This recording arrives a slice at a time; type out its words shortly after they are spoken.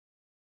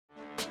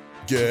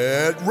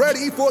Get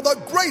ready for the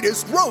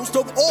greatest roast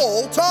of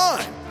all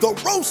time, the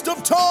Roast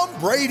of Tom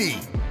Brady,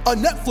 a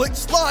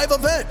Netflix live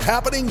event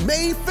happening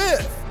May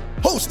 5th.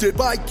 Hosted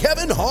by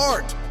Kevin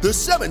Hart, the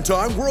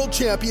 7-time world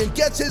champion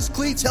gets his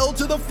cleats held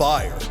to the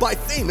fire by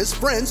famous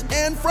friends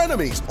and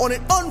frenemies on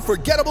an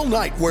unforgettable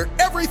night where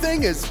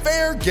everything is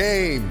fair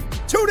game.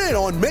 Tune in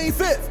on May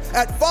 5th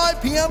at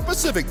 5 p.m.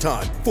 Pacific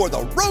time for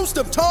the Roast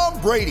of Tom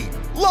Brady,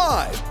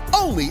 live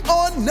only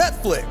on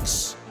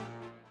Netflix.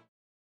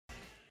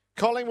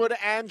 Collingwood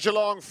and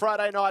Geelong,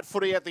 Friday night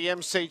footy at the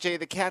MCG.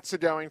 The Cats are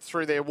going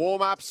through their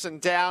warm-ups, and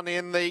down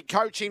in the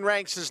coaching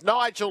ranks is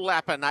Nigel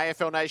Lappin.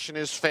 AFL Nation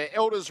is for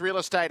Elders Real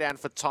Estate and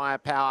for Tyre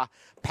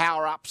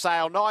Power Up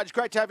Sale. Nigel,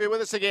 great to have you with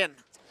us again.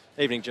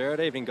 Evening, Jared.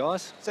 Evening,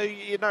 guys. So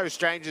you're no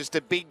strangers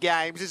to big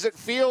games. Does it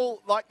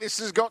feel like this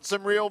has got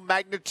some real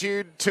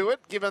magnitude to it,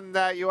 given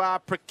that you are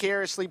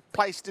precariously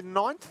placed in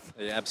ninth?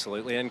 Yeah,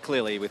 absolutely. And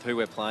clearly with who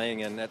we're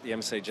playing and at the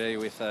MCG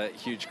with a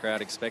huge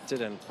crowd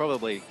expected and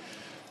probably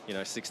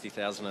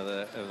 60,000 of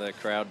the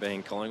crowd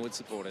being Collingwood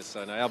supporters.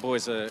 So no, our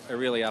boys are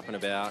really up and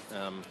about.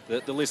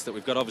 The list that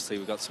we've got, obviously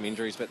we've got some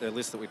injuries, but the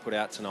list that we put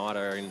out tonight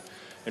are in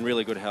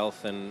really good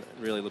health and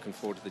really looking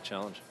forward to the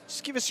challenge.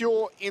 Just give us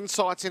your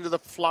insights into the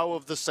flow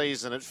of the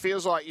season. It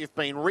feels like you've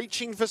been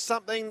reaching for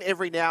something.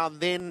 Every now and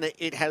then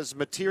it has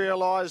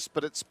materialised,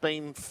 but it's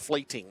been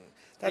fleeting.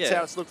 That's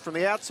how it's looked from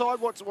the outside.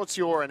 What's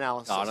your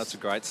analysis? Oh, that's a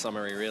great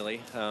summary,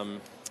 really.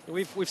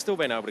 We've still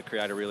been able to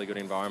create a really good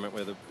environment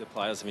where the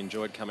players have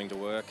enjoyed coming to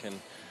work, and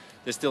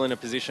they're still in a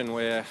position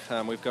where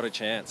we've got a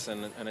chance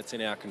and it's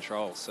in our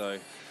control. So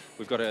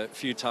we've got a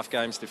few tough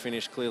games to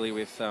finish, clearly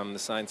with the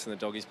Saints and the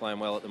Doggies playing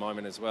well at the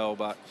moment as well.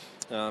 But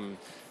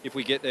if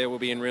we get there, we'll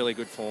be in really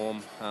good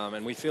form.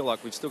 And we feel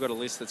like we've still got a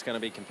list that's going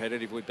to be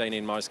competitive. We've been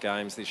in most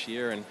games this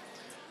year, and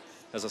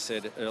as I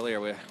said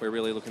earlier, we're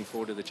really looking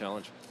forward to the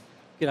challenge.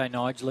 G'day,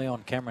 Nigel.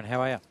 Leon Cameron,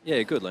 how are you?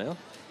 Yeah, good, Leon.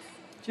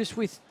 Just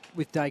with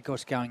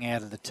Dacos going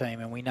out of the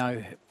team, and we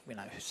know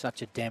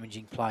such a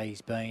damaging play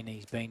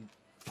he's been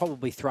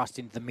probably thrust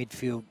into the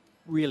midfield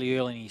really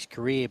early in his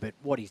career, but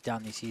what he's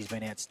done this year has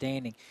been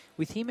outstanding.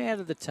 With him out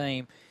of the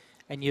team,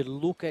 and you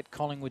look at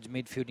Collingwood's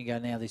midfield and you go,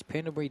 now there's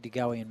Pendlebury, De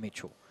Goey and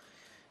Mitchell.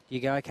 You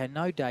go, okay,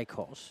 no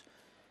Dacos.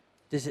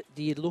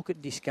 Do you look at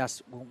and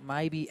discuss, well,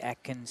 maybe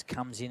Atkins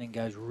comes in and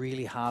goes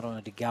really hard on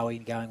a De Goey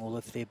and going, well,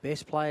 if their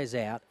best player's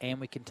out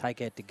and we can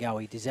take out De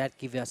Goey, does that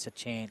give us a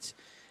chance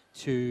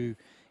to...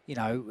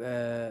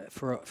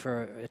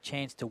 for a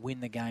chance to win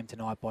the game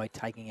tonight by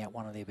taking out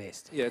one of their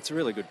best? Yeah, it's a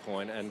really good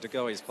point, and De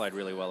Goey's played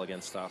really well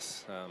against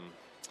us,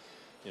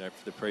 for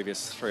the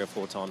previous 3 or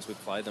 4 times we've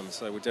played them,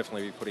 so we'll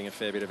definitely be putting a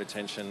fair bit of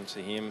attention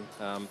to him.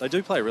 They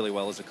do play really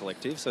well as a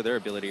collective, so their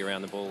ability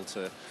around the ball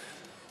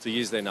to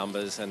use their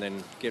numbers and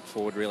then get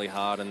forward really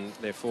hard, and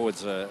their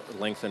forwards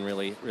lengthen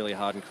really, really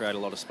hard and create a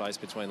lot of space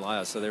between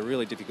layers. So they're a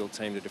really difficult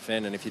team to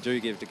defend, and if you do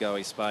give De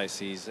Goey space,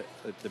 he's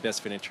the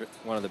best finisher,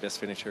 one of the best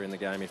finisher in the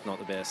game, if not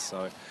the best.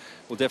 So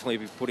we'll definitely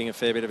be putting a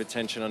fair bit of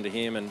attention onto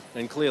him,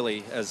 and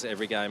clearly, as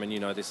every game, and you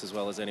know this as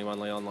well as anyone,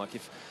 Leon, like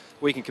if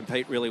we can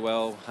compete really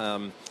well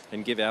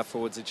and give our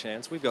forwards a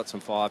chance, we've got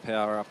some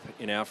firepower up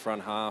in our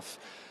front half,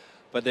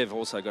 but they've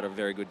also got a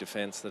very good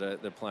defence they're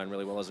playing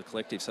really well as a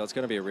collective, so it's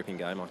going to be a ripping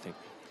game, I think.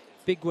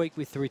 Big week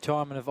with the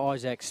retirement of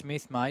Isaac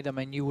Smith, mate. I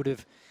mean, you would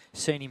have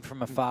seen him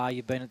from afar.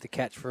 You've been at the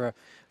Cats for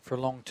a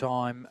long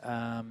time.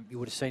 You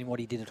would have seen what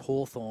he did at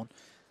Hawthorn,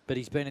 but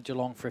he's been at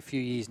Geelong for a few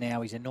years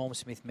now. He's a Norm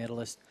Smith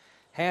medalist.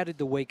 How did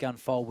the week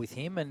unfold with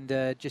him? And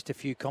just a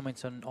few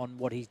comments on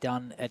what he's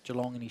done at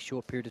Geelong in his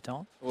short period of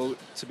time. Well,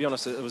 to be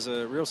honest, it was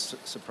a real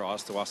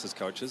surprise to us as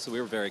coaches.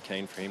 We were very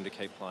keen for him to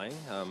keep playing.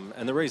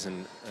 And the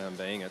reason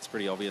being, it's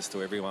pretty obvious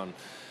to everyone,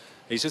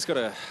 he's just got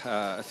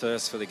a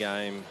thirst for the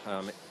game,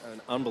 an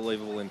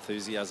unbelievable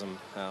enthusiasm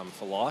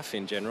for life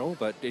in general,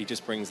 but he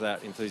just brings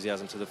that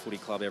enthusiasm to the footy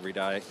club every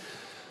day.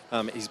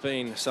 He's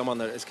been someone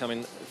that has come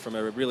in from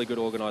a really good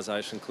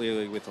organisation,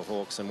 clearly with the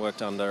Hawks, and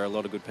worked under a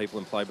lot of good people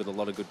and played with a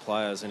lot of good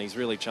players, and he's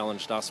really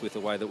challenged us with the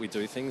way that we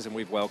do things, and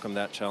we've welcomed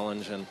that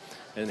challenge,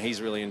 and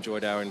he's really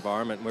enjoyed our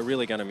environment, and we're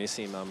really going to miss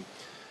him.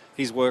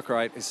 His work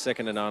rate is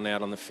second to none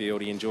out on the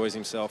field. He enjoys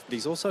himself, but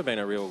he's also been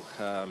a real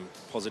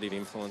positive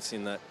influence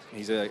in that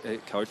he's a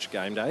coach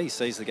game day. He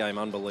sees the game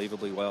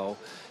unbelievably well,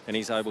 and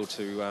he's able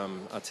to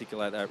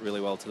articulate that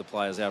really well to the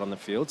players out on the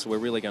field. So we're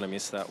really going to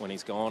miss that when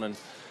he's gone, and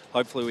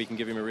hopefully we can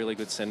give him a really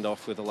good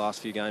send-off with the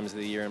last few games of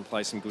the year and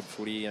play some good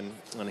footy, and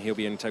he'll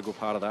be an integral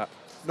part of that.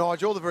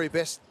 Nigel, all the very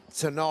best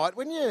tonight.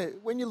 When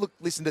you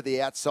listen to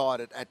the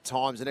outside at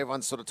times, and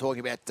everyone's sort of talking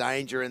about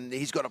danger, and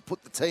he's got to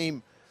put the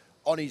team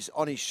on his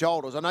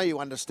shoulders. I know you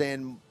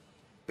understand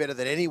better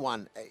than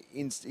anyone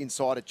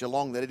inside at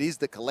Geelong that it is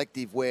the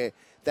collective where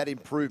that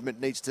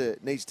improvement needs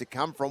to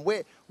come from.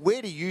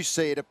 Where do you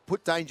see it? To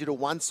put danger to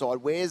one side,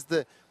 where's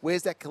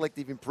that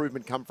collective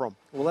improvement come from?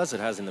 Well, as it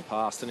has in the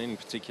past, and in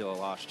particular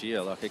last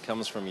year, like it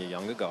comes from your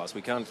younger guys.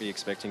 We can't be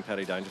expecting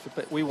Paddy Dangerfield,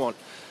 but we want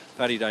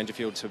Paddy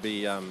Dangerfield to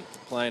be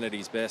playing at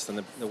his best,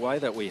 and the way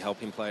that we help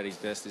him play at his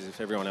best is if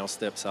everyone else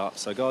steps up.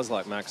 So guys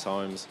like Max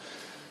Holmes,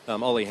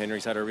 Ollie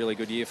Henry's had a really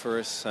good year for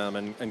us,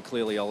 and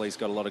clearly Ollie's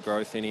got a lot of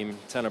growth in him.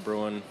 Tanner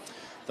Bruin,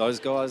 those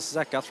guys.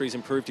 Zach Guthrie's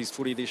improved his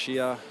footy this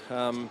year.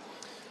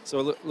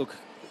 So look,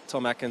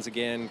 Tom Atkins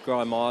again,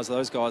 Graham Myers,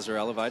 those guys are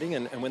elevating,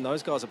 and when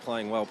those guys are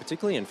playing well,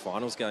 particularly in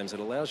finals games, it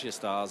allows your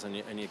stars and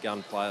your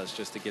gun players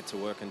just to get to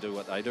work and do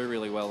what they do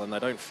really well, and they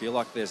don't feel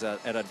like there's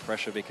added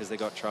pressure because they've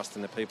got trust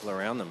in the people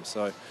around them.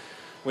 So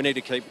we need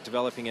to keep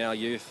developing our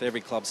youth.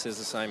 Every club says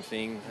the same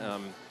thing.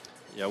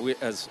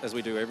 As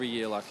we do every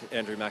year, like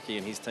Andrew Mackey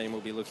and his team will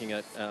be looking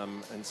at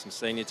and some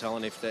senior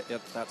talent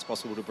if that's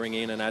possible to bring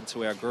in and add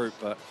to our group.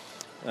 But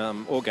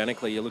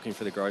organically, you're looking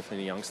for the growth in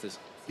the youngsters.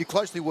 You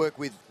closely work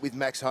with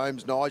Max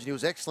Holmes, Nigel, and he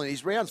was excellent.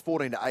 His rounds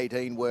 14 to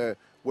 18 were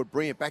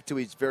brilliant, back to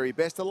his very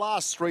best. The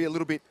last three a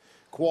little bit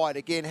quiet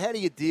again. How do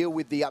you deal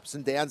with the ups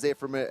and downs there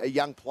from a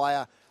young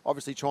player,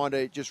 obviously trying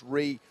to just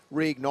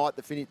reignite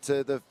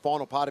the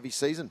final part of his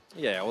season?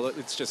 Yeah, well,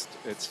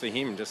 it's for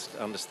him just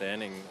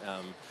understanding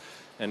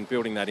and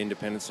building that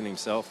independence in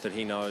himself that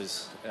he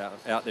knows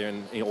out there,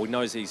 and he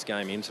knows his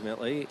game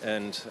intimately,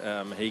 and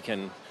he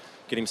can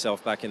get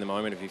himself back in the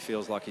moment if he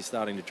feels like he's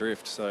starting to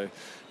drift. So,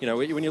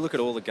 when you look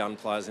at all the gun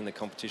players in the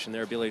competition,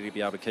 their ability to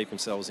be able to keep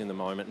themselves in the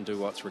moment and do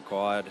what's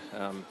required.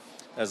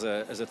 As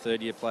a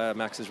third-year player,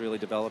 Max is really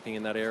developing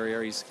in that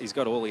area. He's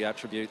got all the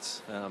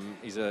attributes.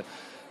 He's an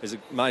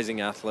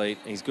amazing athlete.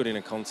 He's good in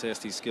a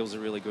contest. His skills are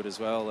really good as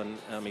well,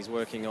 and he's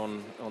working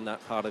on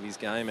that part of his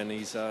game, and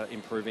he's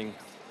improving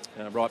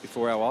right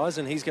before our eyes.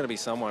 And he's going to be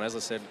someone, as I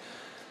said,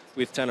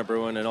 with Tanner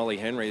Bruin and Ollie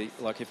Henry,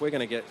 like if we're going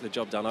to get the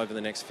job done over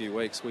the next few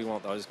weeks, we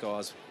want those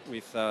guys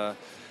with a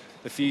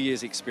few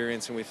years'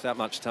 experience and with that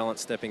much talent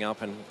stepping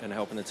up and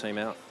helping the team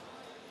out.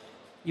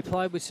 You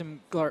played with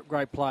some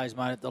great players,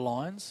 mate, at the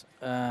Lions,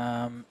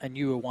 and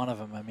you were one of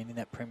them. I mean, in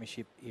that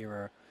premiership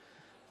era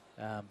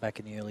back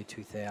in the early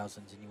 2000s,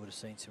 and you would have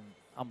seen some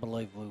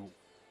unbelievable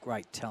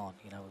great talent,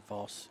 with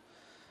Voss,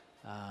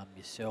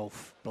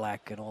 yourself,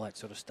 Black, and all that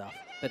sort of stuff.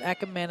 But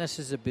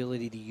Ackermanis'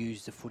 ability to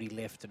use the footy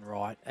left and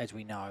right, as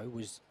we know,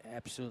 was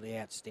absolutely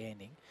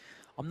outstanding.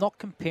 I'm not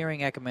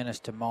comparing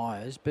Ackermanis to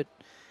Myers, but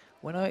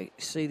when I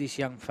see this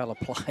young fella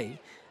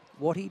play,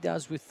 what he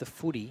does with the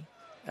footy,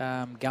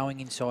 going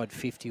inside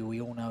 50,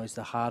 we all know is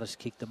the hardest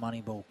kick, the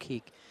money ball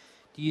kick.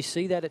 Do you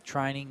see that at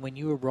training when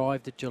you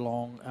arrived at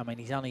Geelong? I mean,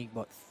 he's only,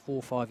 4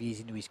 or 5 years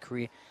into his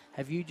career.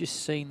 Have you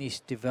just seen this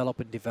develop,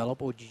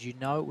 or did you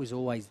know it was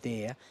always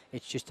there?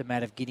 It's just a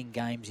matter of getting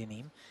games in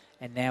him,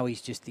 and now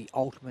he's just the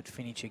ultimate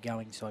finisher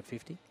going inside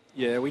 50?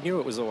 Yeah, we knew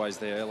it was always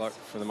there. Like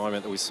from the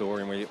moment that we saw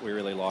him, we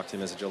really liked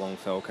him as a Geelong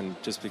Falcon,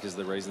 just because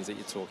of the reasons that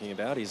you're talking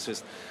about. He's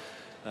just...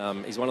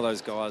 he's one of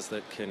those guys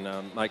that can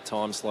make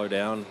time slow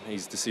down.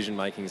 His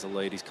decision-making is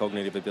elite. His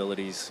cognitive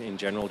abilities in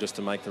general just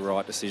to make the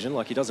right decision.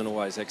 Like, he doesn't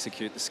always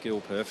execute the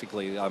skill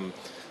perfectly.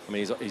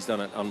 He's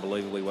done it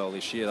unbelievably well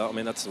this year. I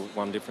mean, that's the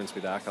one difference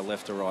with Acker.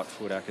 Left to right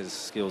foot, Acker's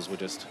skills were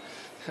just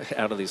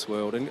out of this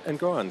world. And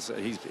Grimes,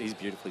 he's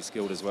beautifully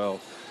skilled as well.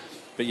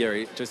 But,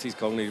 yeah, just his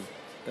cognitive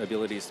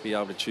abilities to be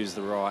able to choose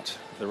the right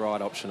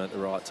option at the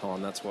right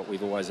time. That's what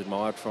we've always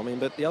admired from him.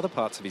 But the other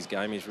parts of his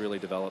game he's really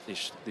developed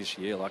this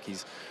year. Like,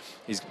 he's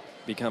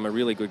become a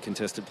really good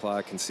contested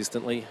player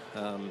consistently.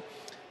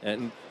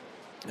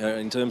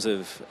 In terms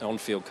of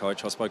on-field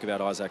coach, I spoke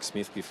about Isaac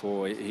Smith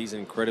before. He's an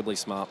incredibly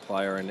smart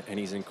player, and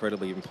he's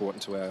incredibly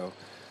important to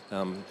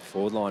our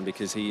forward line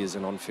because he is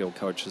an on-field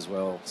coach as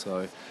well.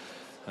 So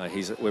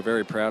we're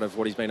very proud of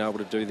what he's been able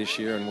to do this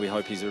year, and we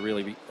hope he's a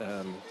really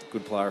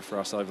good player for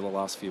us over the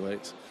last few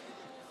weeks.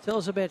 Tell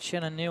us about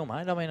Shannon Neal,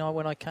 mate. I mean,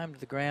 when I came to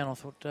the ground, I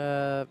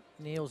thought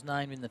Neal's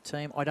named in the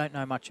team. I don't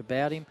know much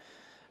about him.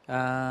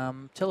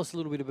 Tell us a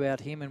little bit about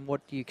him and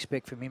what do you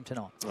expect from him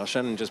tonight?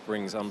 Shannon just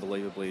brings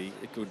unbelievably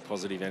good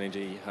positive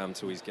energy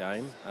to his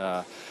game.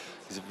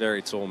 He's a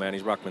very tall man.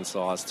 He's ruckman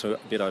size, a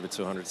bit over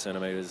 200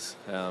 centimetres,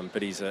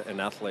 but he's an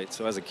athlete.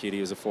 So as a kid, he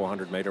was a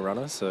 400-metre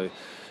runner, so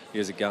he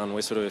was a gun.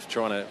 We're sort of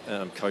trying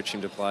to coach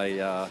him to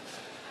play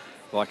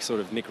like sort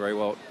of Nick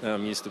Rewalt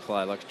used to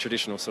play, like a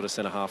traditional sort of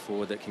centre-half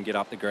forward that can get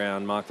up the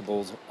ground, mark the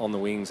balls on the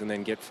wings, and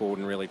then get forward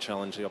and really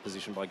challenge the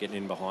opposition by getting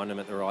in behind them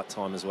at the right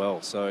time as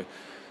well. So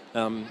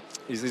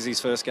this is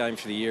his first game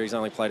for the year. He's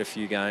only played a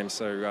few games,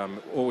 so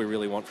all we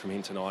really want from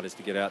him tonight is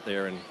to get out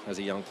there and, as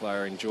a young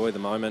player, enjoy the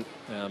moment,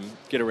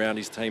 get around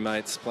his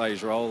teammates, play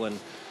his role,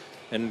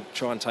 and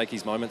try and take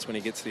his moments when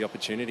he gets the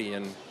opportunity.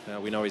 And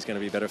we know he's going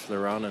to be better for the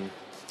run, and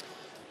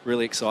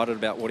really excited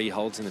about what he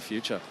holds in the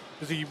future.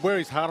 Does he wear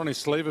his heart on his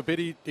sleeve a bit?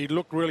 He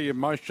looked really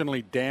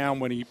emotionally down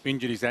when he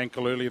injured his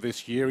ankle earlier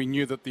this year. He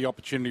knew that the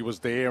opportunity was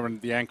there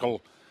and the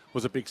ankle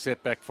was a big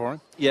setback for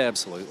him. Yeah,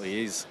 absolutely.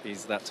 He's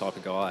that type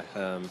of guy.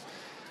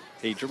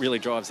 He really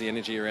drives the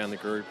energy around the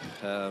group.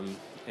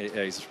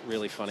 He's a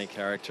really funny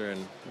character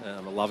and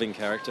a loving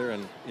character.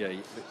 And yeah,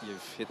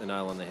 you've hit the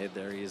nail on the head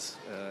there. He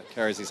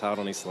carries his heart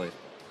on his sleeve.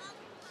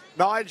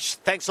 Nige,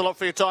 thanks a lot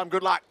for your time.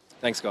 Good luck.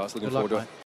 Thanks, guys. Looking forward to it.